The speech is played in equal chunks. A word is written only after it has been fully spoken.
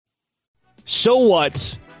So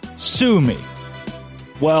what? Sue me.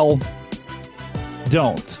 Well,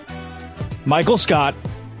 don't. Michael Scott,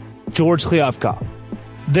 George Kliavkoff.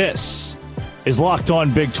 This is Locked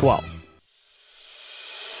On Big 12.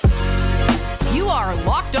 You are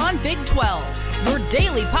Locked On Big 12, your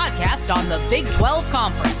daily podcast on the Big 12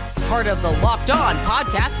 Conference. Part of the Locked On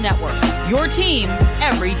Podcast Network, your team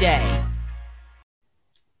every day.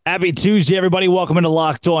 Happy Tuesday, everybody. Welcome into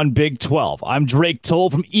Locked On Big 12. I'm Drake Toll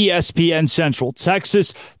from ESPN Central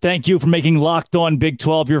Texas. Thank you for making Locked On Big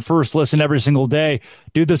 12 your first listen every single day.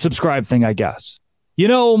 Do the subscribe thing, I guess. You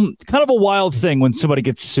know, kind of a wild thing when somebody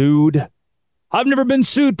gets sued. I've never been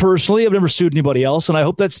sued personally. I've never sued anybody else, and I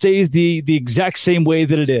hope that stays the exact same way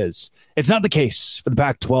that it is. It's not the case for the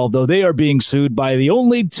Pac-12, though. They are being sued by the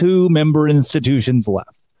only two member institutions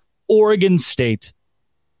left, Oregon State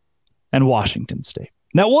and Washington State.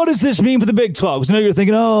 Now, what does this mean for the Big 12? Because I know you're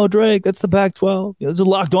thinking, oh, Drake, that's the Pac-12. This is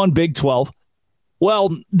Locked On Big 12.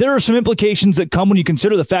 Well, there are some implications that come when you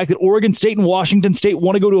consider the fact that Oregon State and Washington State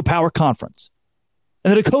want to go to a power conference.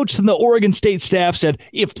 And that a coach from the Oregon State staff said,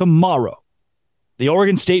 if tomorrow the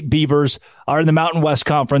Oregon State Beavers are in the Mountain West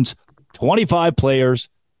Conference, 25 players,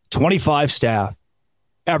 25 staff,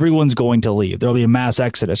 everyone's going to leave. There'll be a mass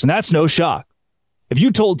exodus. And that's no shock. If you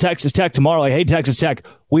told Texas Tech tomorrow, like, hey, Texas Tech,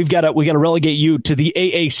 we got to relegate you to the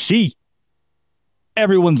AAC,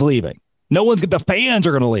 everyone's leaving. The fans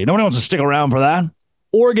are going to leave. Nobody wants to stick around for that.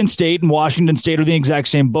 Oregon State and Washington State are the exact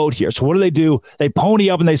same boat here. So what do? They pony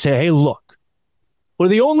up and they say, hey, look, we're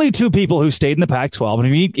the only two people who stayed in the Pac-12.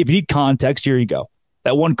 And if you need context, here you go.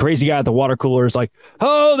 That one crazy guy at the water cooler is like,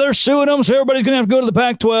 oh, they're suing them, so everybody's going to have to go to the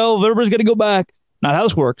Pac-12. Everybody's going to go back. Not how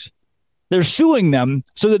this works. They're suing them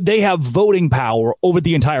so that they have voting power over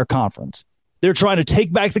the entire conference. They're trying to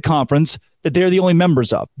take back the conference that they're the only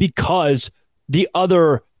members of because the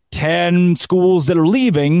other 10 schools that are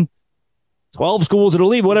leaving, 12 schools that are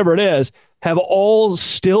leaving, whatever it is, have all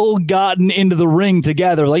still gotten into the ring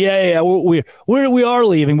together. Like, we are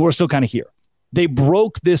leaving, but we're still kind of here. They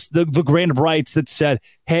broke the grant of rights that said,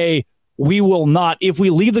 hey, we will not, if we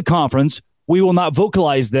leave the conference, we will not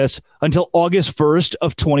vocalize this until August 1st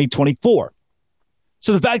of 2024.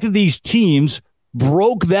 So the fact that these teams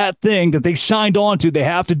broke that thing that they signed on to, they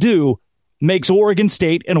have to do, makes Oregon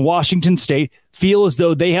State and Washington State feel as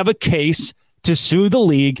though they have a case to sue the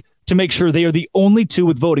league to make sure they are the only two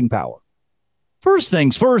with voting power. First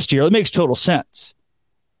things first here, it makes total sense.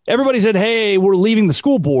 Everybody said, hey, we're leaving the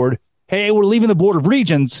school board. Hey, we're leaving the Board of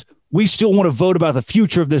Regents. We still want to vote about the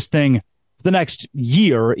future of this thing the next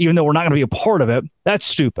year, even though we're not going to be a part of it. That's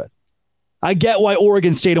stupid. I get why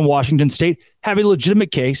Oregon State and Washington State have a legitimate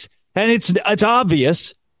case, and it's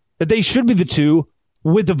obvious that they should be the two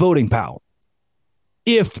with the voting power.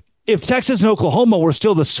 If Texas and Oklahoma were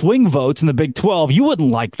still the swing votes in the Big 12, you wouldn't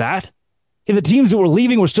like that. If the teams that were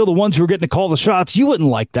leaving were still the ones who were getting to call the shots, you wouldn't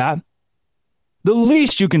like that. The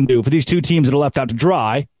least you can do for these two teams that are left out to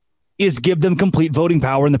dry is give them complete voting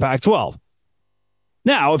power in the Pac-12.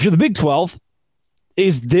 Now, if you're the Big 12,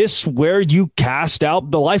 is this where you cast out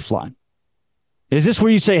the lifeline? Is this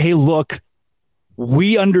where you say, hey, look,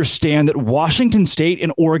 we understand that Washington State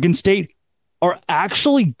and Oregon State are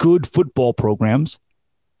actually good football programs,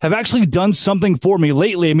 have actually done something for me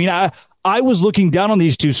lately. I mean, I was looking down on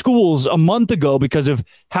these two schools a month ago because of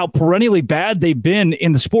how perennially bad they've been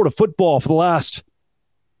in the sport of football for the last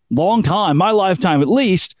long time, my lifetime at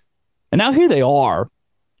least. And now here they are,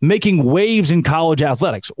 making waves in college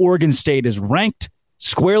athletics. Oregon State is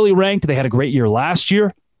squarely ranked. They had a great year last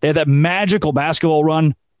year. They had that magical basketball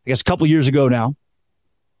run, I guess, a couple years ago now.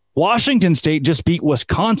 Washington State just beat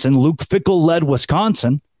Wisconsin. Luke Fickell led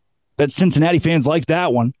Wisconsin. Bet Cincinnati fans like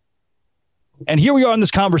that one. And here we are in this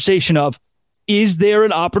conversation of, is there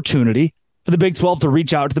an opportunity for the Big 12 to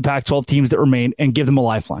reach out to the Pac-12 teams that remain and give them a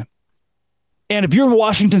lifeline? And if you're a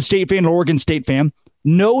Washington State fan or Oregon State fan,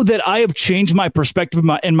 know that I have changed my perspective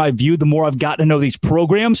and my view the more I've gotten to know these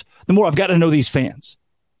programs, the more I've gotten to know these fans.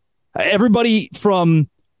 Everybody from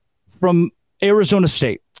Arizona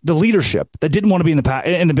State, the leadership that didn't want to be in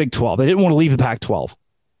the Big 12, they didn't want to leave the Pac-12.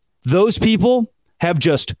 Those people have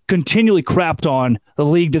just continually crapped on the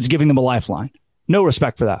league that's giving them a lifeline. No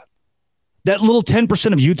respect for that. That little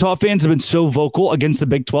 10% of Utah fans have been so vocal against the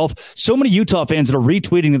Big 12. So many Utah fans that are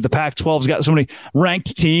retweeting that the Pac-12's got so many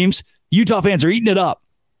ranked teams. Utah fans are eating it up.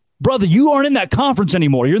 Brother, you aren't in that conference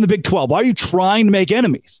anymore. You're in the Big 12. Why are you trying to make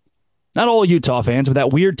enemies? Not all Utah fans, but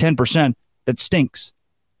that weird 10% that stinks.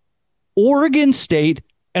 Oregon State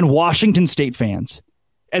and Washington State fans,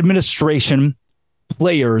 administration,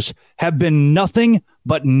 players have been nothing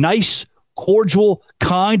but nice, cordial,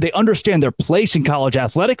 kind. They understand their place in college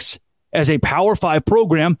athletics. as a Power 5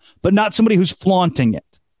 program, but not somebody who's flaunting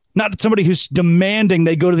it. Not somebody who's demanding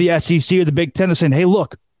they go to the SEC or the Big Ten and saying, hey,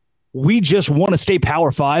 look, we just want to stay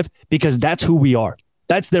Power 5 because that's who we are.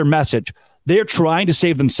 That's their message. They're trying to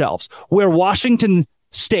save themselves. Where Washington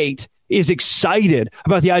State is excited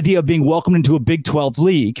about the idea of being welcomed into a Big 12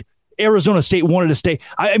 league, Arizona State wanted to stay.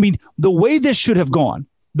 I mean, the way this should have gone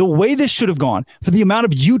for the amount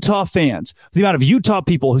of Utah fans, the amount of Utah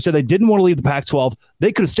people who said they didn't want to leave the Pac-12,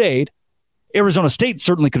 they could have stayed. Arizona State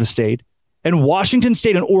certainly could have stayed. And Washington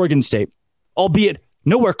State and Oregon State, albeit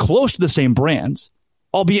nowhere close to the same brands,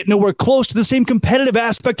 albeit nowhere close to the same competitive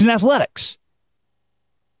aspect in athletics.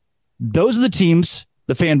 Those are the teams,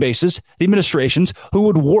 the fan bases, the administrations who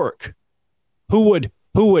would work, who would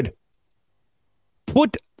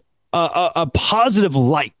put a positive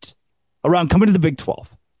light around coming to the Big 12.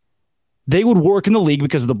 They would work in the league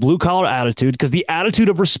because of the blue-collar attitude, because the attitude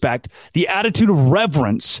of respect, the attitude of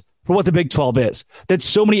reverence for what the Big 12 is, that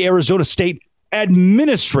so many Arizona State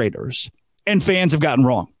administrators and fans have gotten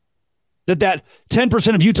wrong. That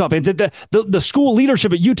 10% of Utah fans, that the school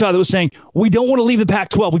leadership at Utah that was saying, we don't want to leave the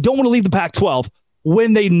Pac-12, we don't want to leave the Pac-12,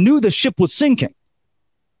 when they knew the ship was sinking.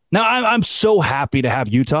 Now, I'm so happy to have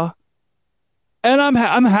Utah. And I'm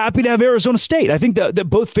happy to have Arizona State. I think that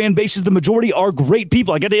both fan bases, the majority, are great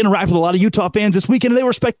people. I got to interact with a lot of Utah fans this weekend, and they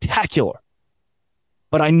were spectacular.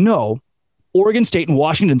 But I know Oregon State and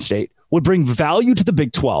Washington State would bring value to the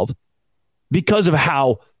Big 12 because of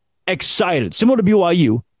how excited, similar to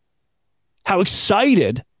BYU, how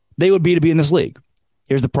excited they would be to be in this league.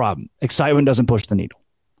 Here's the problem. Excitement doesn't push the needle.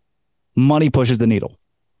 Money pushes the needle.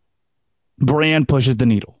 Brand pushes the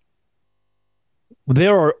needle.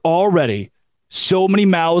 There are already so many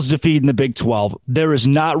mouths to feed in the Big 12. There is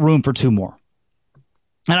not room for two more.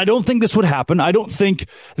 And I don't think this would happen. I don't think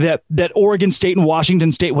that Oregon State and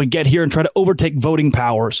Washington State would get here and try to overtake voting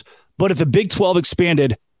powers. But if the Big 12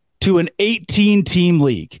 expanded to an 18-team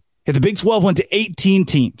league, if the Big 12 went to 18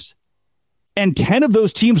 teams, and 10 of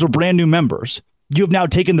those teams were brand new members, you have now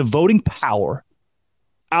taken the voting power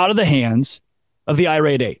out of the hands of the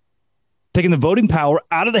irate 8. Taking the voting power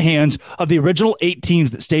out of the hands of the original 8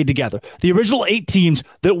 teams that stayed together. The original 8 teams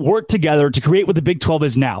that worked together to create what the Big 12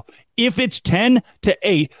 is now. If it's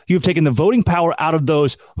 10-8, you've taken the voting power out of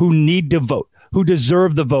those who need to vote, who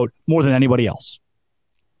deserve the vote more than anybody else.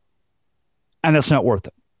 And that's not worth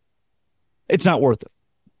it. It's not worth it.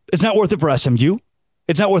 It's not worth it for SMU.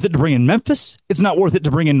 It's not worth it to bring in Memphis. It's not worth it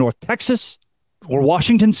to bring in North Texas or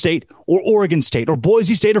Washington State or Oregon State or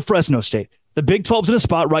Boise State or Fresno State. The Big 12's in a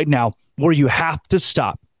spot right now where you have to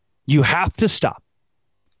stop. You have to stop.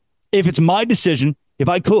 If it's my decision, if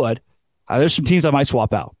I could, there's some teams I might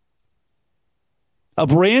swap out. A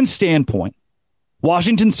brand standpoint,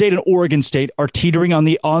 Washington State and Oregon State are teetering on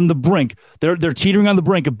the brink. They're teetering on the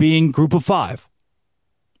brink of being Group of 5.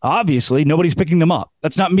 Obviously, nobody's picking them up.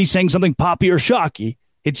 That's not me saying something poppy or shocky.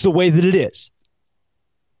 It's the way that it is.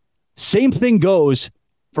 Same thing goes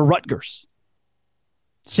for Rutgers.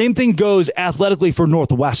 Same thing goes athletically for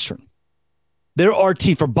Northwestern. There are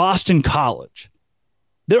teams for Boston College.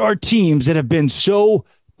 There are teams that have been so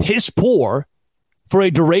piss poor for a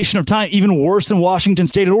duration of time, even worse than Washington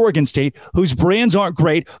State and Oregon State, whose brands aren't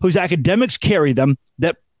great, whose academics carry them,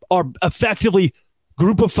 that are effectively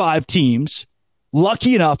Group of 5 teams,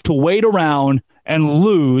 lucky enough to wait around and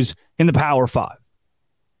lose in the Power 5.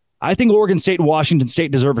 I think Oregon State and Washington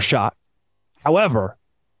State deserve a shot. However,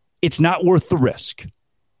 it's not worth the risk.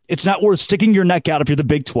 It's not worth sticking your neck out if you're the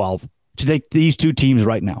Big 12 to take these 2 teams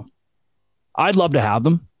right now. I'd love to have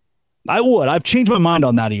them. I would. I've changed my mind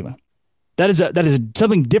on that even. That is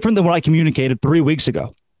something different than what I communicated 3 weeks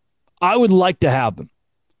ago. I would like to have them,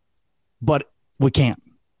 but we can't.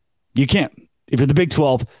 You can't. If you're the Big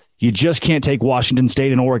 12, you just can't take Washington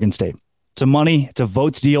State and Oregon State. It's a money. It's a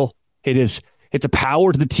votes deal. It's a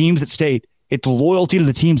power to the teams that stayed. It's loyalty to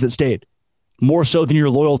the teams that stayed, more so than your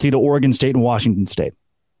loyalty to Oregon State and Washington State.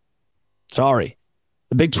 Sorry.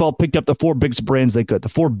 The Big 12 picked up the 4 biggest brands they could, the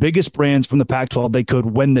 4 biggest brands from the Pac-12 they could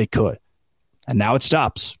when they could. And now it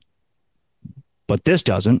stops. But this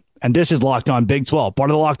doesn't. And this is Locked On Big 12, part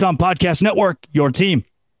of the Locked On Podcast Network, your team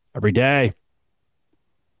every day.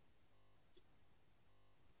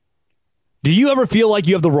 Do you ever feel like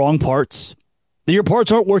you have the wrong parts? That your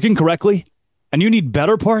parts aren't working correctly and you need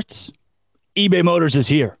better parts? eBay Motors is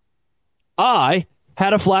here. I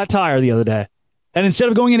had a flat tire the other day. And instead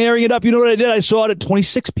of going and airing it up, you know what I did? I saw it at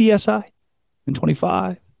 26 PSI, and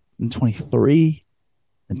 25, and 23,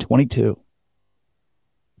 and 22.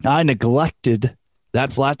 I neglected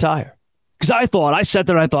that flat tire. Because I sat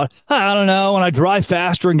there and I thought, I don't know, when I drive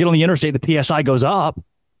faster and get on the interstate, the PSI goes up.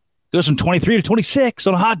 Goes from 23 to 26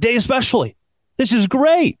 on a hot day especially. This is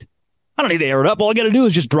great. I don't need to air it up. All I got to do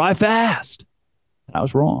is just drive fast. And I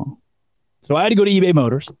was wrong. So I had to go to eBay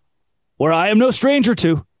Motors, where I am no stranger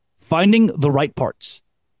to finding the right parts.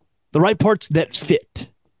 The right parts that fit.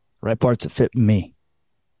 The right parts that fit me.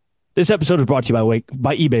 This episode is brought to you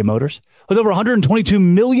by eBay Motors. With over 122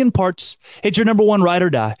 million parts, it's your number one ride or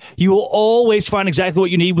die. You will always find exactly what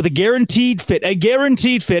you need with a guaranteed fit. A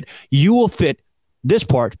guaranteed fit. You will fit this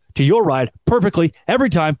part to your ride perfectly every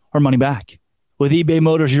time or money back. With eBay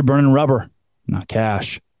Motors, you're burning rubber, not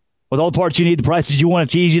cash. With all the parts you need, the prices you want,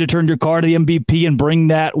 it's easy to turn your car to the MVP and bring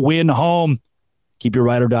that win home. Keep your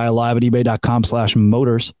ride or die alive at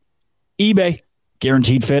ebay.com/motors. eBay.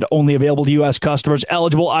 Guaranteed fit, only available to U.S. customers.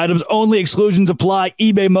 Eligible items only. Exclusions apply.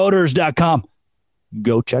 ebaymotors.com.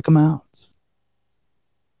 Go check them out.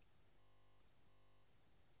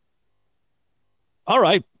 All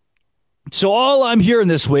right. So all I'm hearing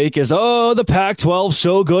this week is, oh, the Pac-12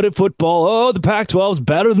 so good at football. Oh, the Pac-12 is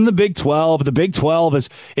better than the Big 12. The Big 12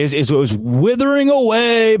 is withering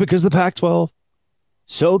away because the Pac-12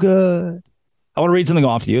 so good. I want to read something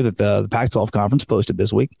off to you that the Pac-12 conference posted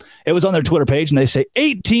this week. It was on their Twitter page, and they say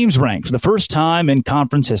 8 teams ranked for the first time in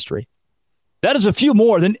conference history. That is a few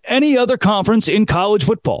more than any other conference in college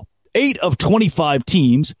football. 8 of 25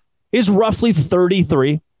 teams is roughly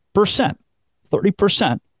 33%.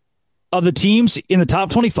 30% of the teams in the top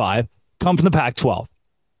 25 come from the Pac-12.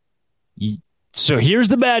 So here's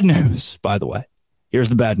the bad news, by the way. Here's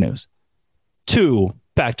the bad news. 2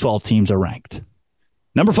 Pac-12 teams are ranked.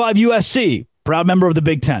 Number 5, USC. Proud member of the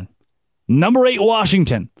Big Ten. Number 8,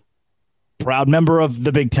 Washington. Proud member of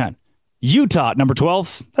the Big Ten. Utah, number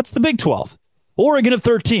 12. That's the Big 12. Oregon at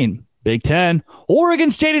 13. Big 10.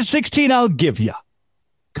 Oregon State at 16. I'll give you.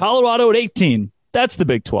 Colorado at 18. That's the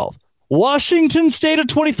Big 12. Washington State at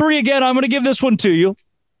 23. Again, I'm going to give this one to you.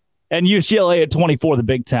 And UCLA at 24, the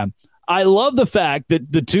Big 10. I love the fact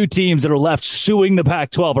that the 2 teams that are left suing the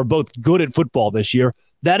Pac-12 are both good at football this year.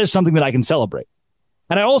 That is something that I can celebrate.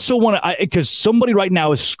 And I also want to, because somebody right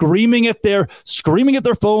now is screaming at their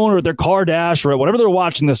phone or their car dash or whatever they're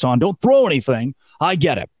watching this on. Don't throw anything. I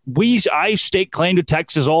get it. I stake claim to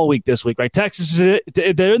Texas all week this week, right? Texas,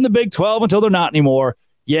 they're in the Big 12 until they're not anymore.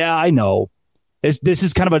 Yeah, I know. This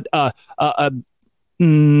is kind of a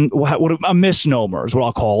misnomer is what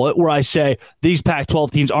I'll call it, where I say these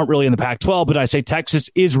Pac-12 teams aren't really in the Pac-12, but I say Texas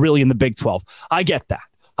is really in the Big 12. I get that.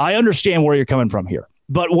 I understand where you're coming from here.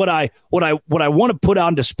 But what I want to put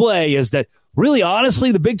on display is that really,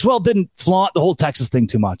 honestly, the Big 12 didn't flaunt the whole Texas thing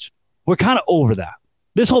too much. We're kind of over that.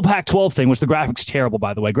 This whole Pac-12 thing, which the graphics terrible,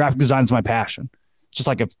 by the way. Graphic design is my passion. It's just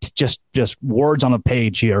like just words on a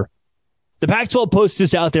page here. The Pac-12 posts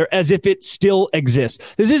this out there as if it still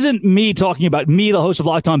exists. This isn't me talking about me, the host of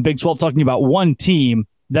Locked On Big 12, talking about one team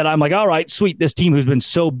that I'm like, all right, sweet, this team who's been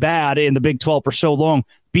so bad in the Big 12 for so long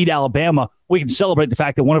beat Alabama. We can celebrate the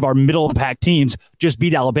fact that one of our middle-of-the-pack teams just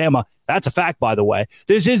beat Alabama. That's a fact, by the way.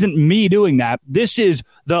 This isn't me doing that. This is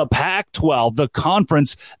the Pac-12, the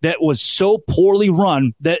conference that was so poorly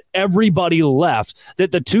run that everybody left,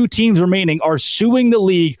 that the 2 teams remaining are suing the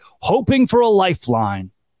league, hoping for a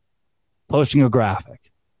lifeline, posting a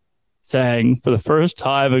graphic saying, for the first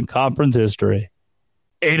time in conference history,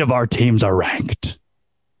 8 of our teams are ranked.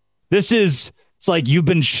 It's like you've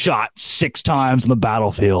been shot 6 times on the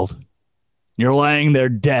battlefield. You're laying there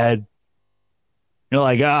dead. You're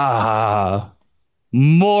like,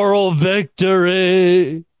 moral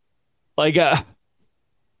victory. At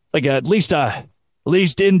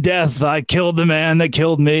least in death, I killed the man that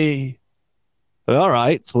killed me. All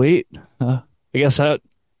right, sweet. I guess that.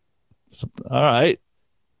 All right.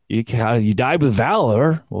 You died with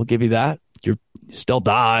valor. We'll give you that. You still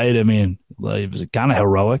died. I mean, it was kind of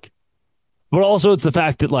heroic. But also it's the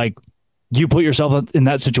fact that, like, you put yourself in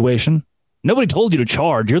that situation. Nobody told you to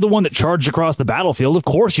charge. You're the one that charged across the battlefield. Of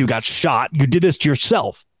course you got shot. You did this to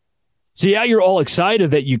yourself. So, yeah, you're all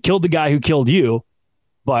excited that you killed the guy who killed you.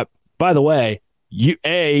 But, by the way,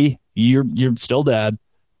 you're still dead.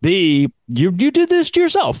 B, you did this to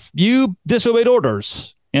yourself. You disobeyed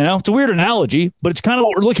orders. You know, it's a weird analogy, but it's kind of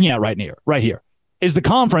what we're looking at right here. Is the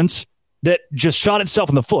conference that just shot itself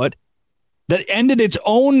in the foot, that ended its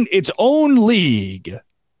own league.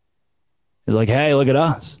 It's like, hey, look at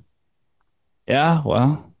us. Yeah,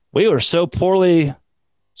 well, we were so poorly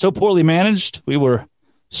managed. We were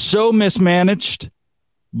so mismanaged,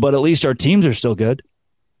 but at least our teams are still good.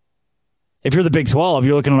 If you're the Big 12,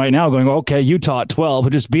 you're looking right now going, okay, Utah at 12, who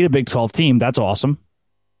just beat a Big 12 team. That's awesome.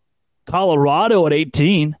 Colorado at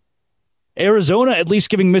 18. Arizona at least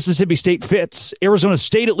giving Mississippi State fits. Arizona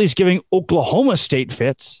State at least giving Oklahoma State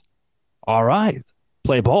fits. All right.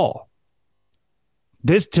 play ball.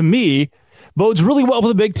 This, to me, bodes really well for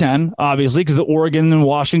the Big Ten, obviously, because the Oregon and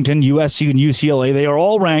Washington, USC, and UCLA, they are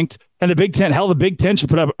all ranked. And the Big Ten, the Big Ten should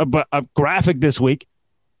put up a graphic this week.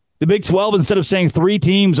 The Big 12, instead of saying 3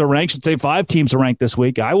 teams are ranked, should say 5 teams are ranked this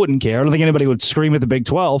week. I wouldn't care. I don't think anybody would scream at the Big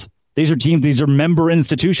 12. These are member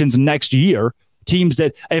institutions next year. Teams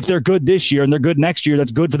that, if they're good this year and they're good next year,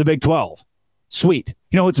 that's good for the Big 12. Sweet.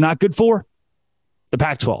 You know what it's not good for? The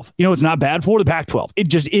Pac-12. You know what's not bad for? The Pac-12. It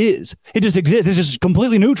just is. It just exists. It's just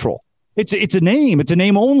completely neutral. It's a name. It's a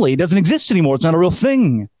name only. It doesn't exist anymore. It's not a real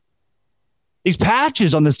thing. These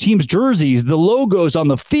patches on this team's jerseys, the logos on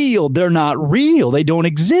the field, they're not real. They don't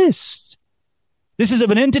exist. This is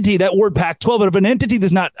of an entity, that word Pac-12, but of an entity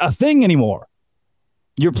that's not a thing anymore.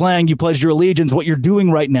 You're playing, you pledge your allegiance. What you're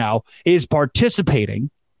doing right now is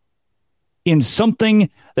participating in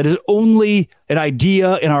something that is only an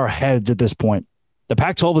idea in our heads at this point. The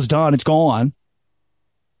Pac-12 is done. It's gone.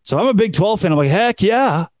 So I'm a Big 12 fan. I'm like, heck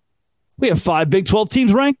yeah. We have 5 Big 12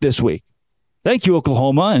 teams ranked this week. Thank you,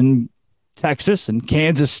 Oklahoma and Texas and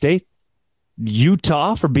Kansas State,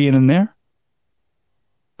 Utah for being in there.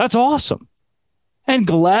 That's awesome. And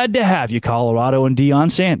glad to have you, Colorado and Deion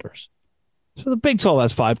Sanders. So the Big 12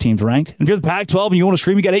 has 5 teams ranked. And if you're the Pac-12 and you want to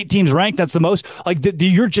scream, you got 8 teams ranked. That's the most. Like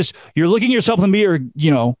you're looking yourself in the mirror,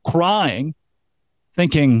 crying,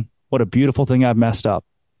 thinking, what a beautiful thing I've messed up.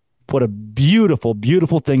 What a beautiful,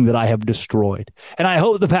 beautiful thing that I have destroyed. And I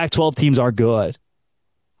hope the Pac-12 teams are good.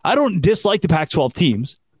 I don't dislike the Pac-12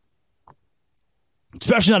 teams,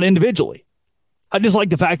 especially not individually. I just like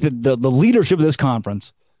the fact that the leadership of this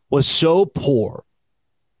conference was so poor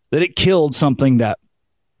that it killed something that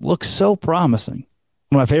looks so promising.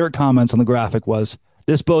 One of my favorite comments on the graphic was,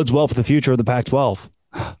 this bodes well for the future of the Pac-12.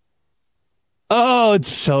 Oh,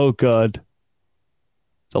 it's so good.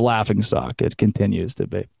 It's a laughing stock. It continues to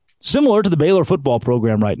be. Similar to the Baylor football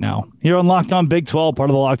program right now. Here on Locked On Big 12, part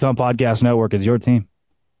of the Locked On Podcast Network, is your team.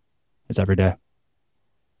 It's every day.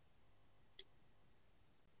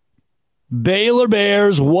 Baylor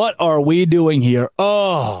Bears, what are we doing here?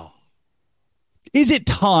 Oh, is it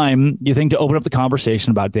time, you think, to open up the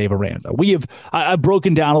conversation about Dave Aranda? I've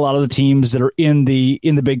broken down a lot of the teams that are in the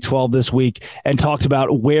Big 12 this week and talked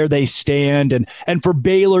about where they stand. And for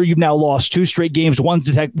Baylor, you've now lost 2 straight games, one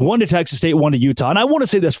to Texas State, one to Utah. And I want to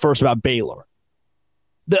say this first about Baylor.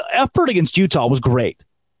 The effort against Utah was great.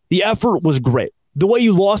 The effort was great. The way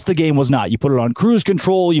you lost the game was not. You put it on cruise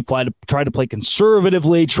control. You tried to play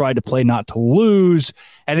conservatively, tried to play not to lose.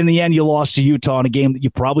 And in the end, you lost to Utah in a game that you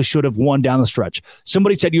probably should have won down the stretch.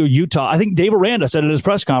 Somebody said you were Utah. I think Dave Aranda said at his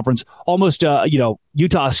press conference, almost,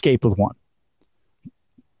 Utah escaped with one.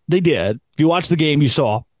 They did. If you watch the game, you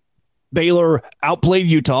saw Baylor outplayed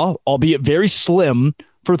Utah, albeit very slim,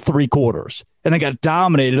 for 3 quarters. And they got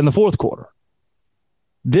dominated in the 4th quarter.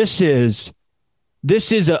 This is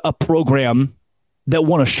a program that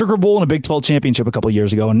won a Sugar Bowl and a Big 12 championship a couple of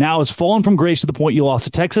years ago, and now has fallen from grace to the point you lost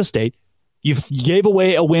to Texas State. You gave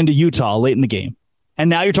away a win to Utah late in the game. And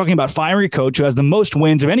now you're talking about firing a coach who has the most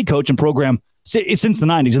wins of any coach in program since the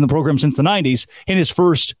 90s, in the program since the 90s, in his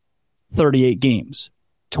first 38 games,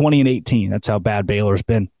 20-18. That's how bad Baylor's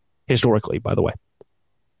been historically, by the way.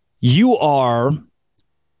 You are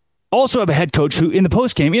also have a head coach who, in the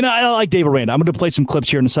postgame, I like Dave Aranda. I'm going to play some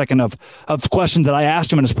clips here in a second of questions that I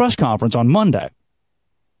asked him in his press conference on Monday.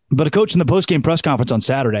 But a coach in the postgame press conference on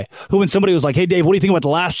Saturday, who when somebody was like, hey, Dave, what do you think about the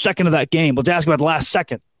last second of that game? Let's ask about the last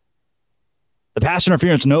second. The pass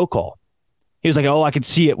interference no call. He was like, oh, I could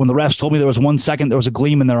see it. When the refs told me there was 1 second, there was a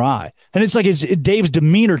gleam in their eye. And it's like Dave's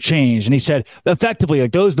demeanor changed. And he said, effectively,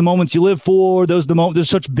 like, those are the moments you live for. Those are the moments. There's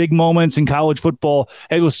such big moments in college football.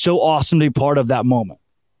 It was so awesome to be part of that moment.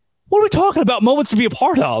 What are we talking about? Moments to be a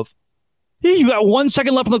part of. You got 1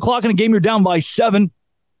 second left on the clock in a game. You're down by 7.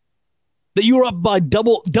 That you were up by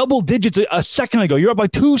double digits a second ago. You're up by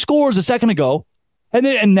 2 scores a second ago.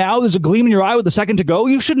 And now there's a gleam in your eye with a second to go.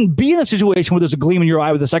 You shouldn't be in a situation where there's a gleam in your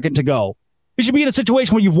eye with a second to go. You should be in a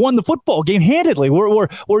situation where you've won the football game handedly, where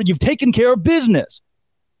you've taken care of business.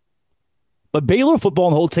 But Baylor football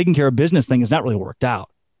and the whole taking care of business thing has not really worked out.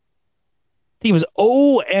 The team was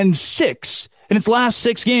 0-6 in its last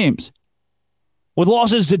 6 games, with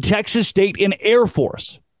losses to Texas State and Air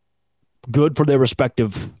Force. Good for their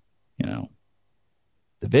respective,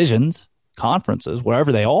 divisions, conferences,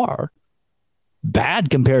 wherever they are.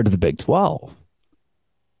 Bad compared to the Big 12.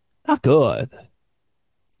 Not good.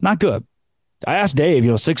 Not good. I asked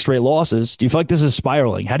Dave, 6 straight losses. Do you feel like this is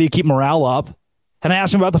spiraling? How do you keep morale up? And I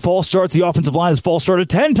asked him about the false starts. The offensive line has false started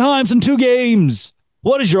 10 times in 2 games.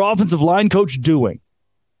 What is your offensive line coach doing?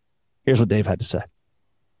 Here's what Dave had to say.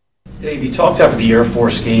 Dave, you talked after the Air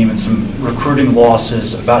Force game and some recruiting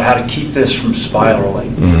losses about how to keep this from spiraling.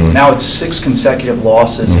 Mm-hmm. Now it's 6 consecutive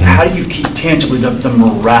losses. Mm-hmm. How do you keep tangibly the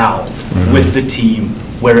morale with the team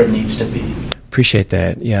where it needs to be? Appreciate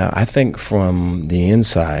that. Yeah, I think from the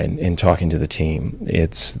inside in talking to the team,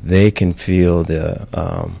 they can feel the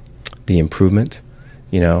improvement.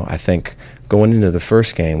 I think going into the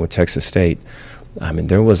first game with Texas State,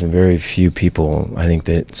 there wasn't very few people, I think,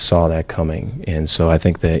 that saw that coming. And so I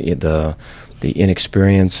think that the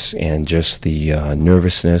inexperience and just the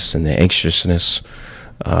nervousness and the anxiousness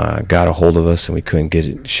got a hold of us, and we couldn't get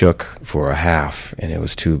it shook for a half, and it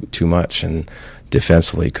was too much, and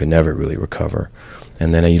defensively could never really recover.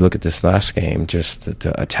 And then you look at this last game, just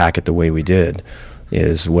to attack it the way we did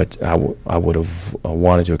is what I would have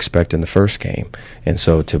wanted to expect in the first game. And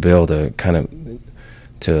so to be able to kind of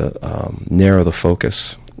narrow the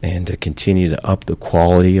focus and to continue to up the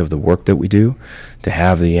quality of the work that we do, to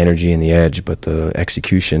have the energy and the edge, but the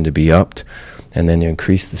execution to be upped, and then to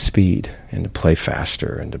increase the speed and to play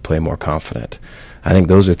faster and to play more confident. I think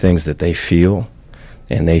those are things that they feel,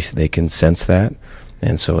 and they can sense that.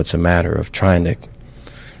 And so it's a matter of trying to,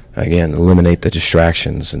 again, eliminate the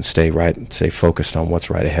distractions and stay focused on what's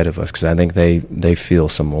right ahead of us, because I think they feel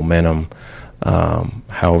some momentum,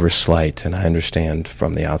 however slight, and I understand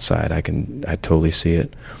from the outside, I totally see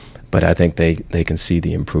it, but I think they can see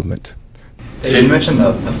the improvement. You mentioned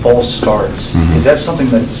the false starts. Mm-hmm. Is that something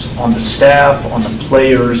that's on the staff, on the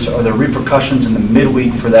players? Are there repercussions in the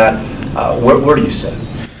midweek for that? Where do you sit?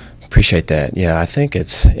 Appreciate that. Yeah, I think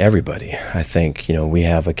it's everybody. I think, we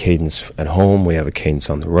have a cadence at home, we have a cadence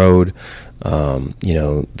on the road.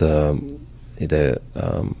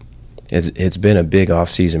 It's been a big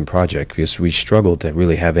off-season project because we struggled to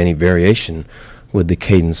really have any variation with the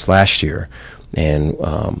cadence last year. And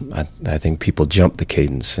I think people jumped the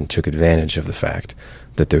cadence and took advantage of the fact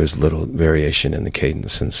that there was little variation in the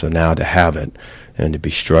cadence. And so now to have it and to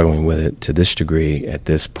be struggling with it to this degree at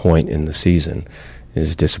this point in the season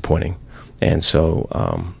is disappointing. And so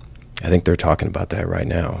I think they're talking about that right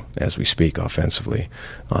now as we speak offensively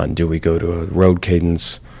on, do we go to a road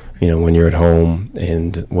cadence, when you're at home,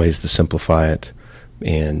 and ways to simplify it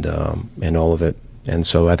and all of it. And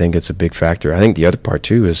so I think it's a big factor. I think the other part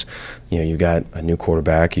too is, you got a new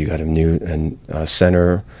quarterback, you got a new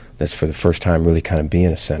center that's for the first time really kind of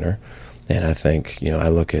being a center. And I think, I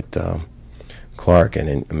look at Clark,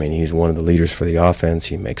 and he's one of the leaders for the offense.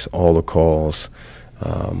 He makes all the calls.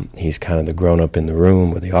 He's kind of the grown-up in the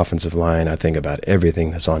room with the offensive line. I think about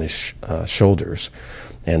everything that's on his shoulders.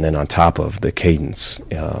 And then on top of the cadence,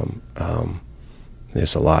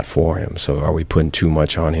 there's a lot for him. So are we putting too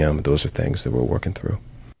much on him? Those are things that we're working through.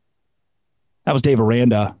 That was Dave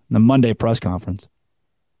Aranda in the Monday press conference.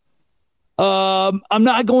 I'm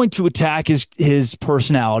not going to attack his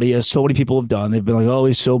personality, as so many people have done. They've been like, oh,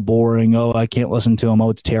 he's so boring. Oh, I can't listen to him. Oh,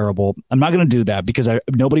 it's terrible. I'm not going to do that because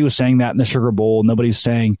nobody was saying that in the Sugar Bowl. Nobody's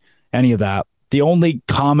saying any of that. The only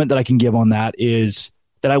comment that I can give on that is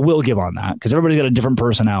that I will give on that, because everybody's got a different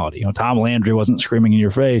personality. Tom Landry wasn't screaming in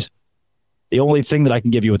your face. The only thing that I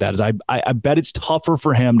can give you with that is I bet it's tougher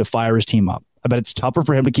for him to fire his team up. I bet it's tougher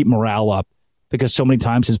for him to keep morale up, because so many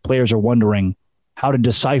times his players are wondering how to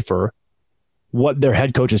decipher what their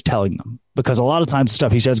head coach is telling them, because a lot of times the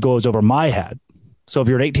stuff he says goes over my head. So if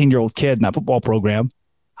you're an 18-year-old kid in that football program,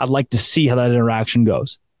 I'd like to see how that interaction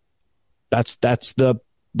goes. That's the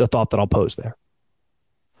thought that I'll pose there.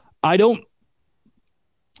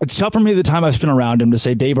 It's tough for me the time I've spent around him to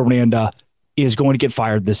say Dave Aranda is going to get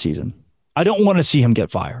fired this season. I don't want to see him get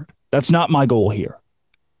fired. That's not my goal here.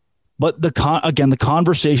 But the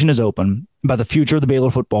conversation is open about the future of the Baylor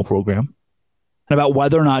football program and about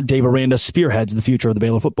whether or not Dave Aranda spearheads the future of the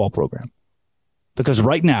Baylor football program. Because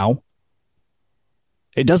right now,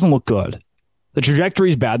 it doesn't look good. The trajectory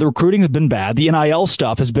is bad. The recruiting has been bad. The NIL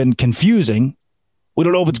stuff has been confusing. We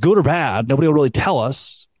don't know if it's good or bad. Nobody will really tell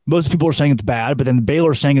us. Most people are saying it's bad, but then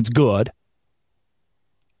Baylor is saying it's good.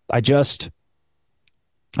 I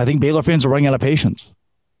think Baylor fans are running out of patience.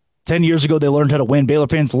 10 years ago, they learned how to win. Baylor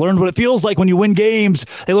fans learned what it feels like when you win games.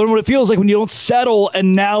 They learned what it feels like when you don't settle.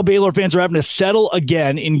 And now Baylor fans are having to settle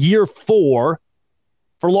again in year 4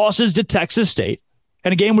 for losses to Texas State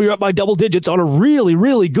and a game where you're up by double digits on a really,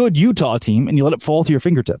 really good Utah team, and you let it fall through your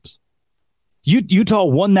fingertips. Utah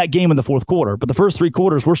won that game in the fourth quarter, but the first 3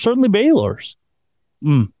 quarters were certainly Baylor's.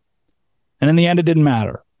 And in the end, it didn't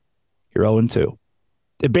matter. You're 0-2.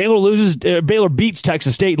 If Baylor beats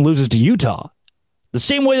Texas State and loses to Utah the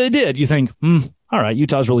same way they did, you think, all right,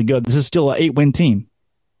 Utah's really good. This is still an 8-win team.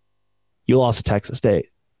 You lost to Texas State.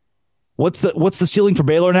 What's the ceiling for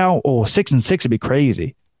Baylor now? Oh, 6-6 would be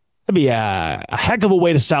crazy. That'd be a heck of a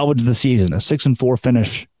way to salvage the season. A 6-4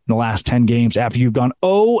 finish in the last 10 games after you've gone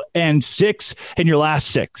 0-6 in your last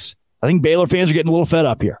 6. I think Baylor fans are getting a little fed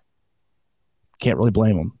up here. Can't really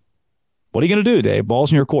blame them. What are you going to do, Dave?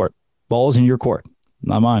 Ball's in your court. Ball's in your court,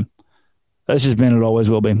 not mine. That's just been, it always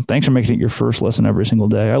will be. Thanks for making it your first listen every single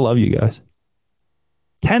day. I love you guys.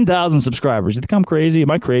 10,000 subscribers. You think I'm crazy?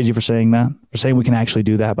 Am I crazy for saying that? For saying we can actually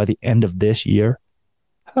do that by the end of this year?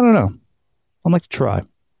 I don't know. I'd like to try.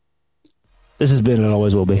 This has been, and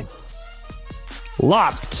always will be,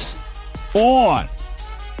 Locked On.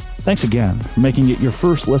 Thanks again for making it your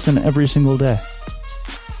first listen every single day.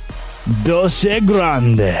 Doce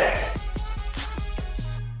Grande.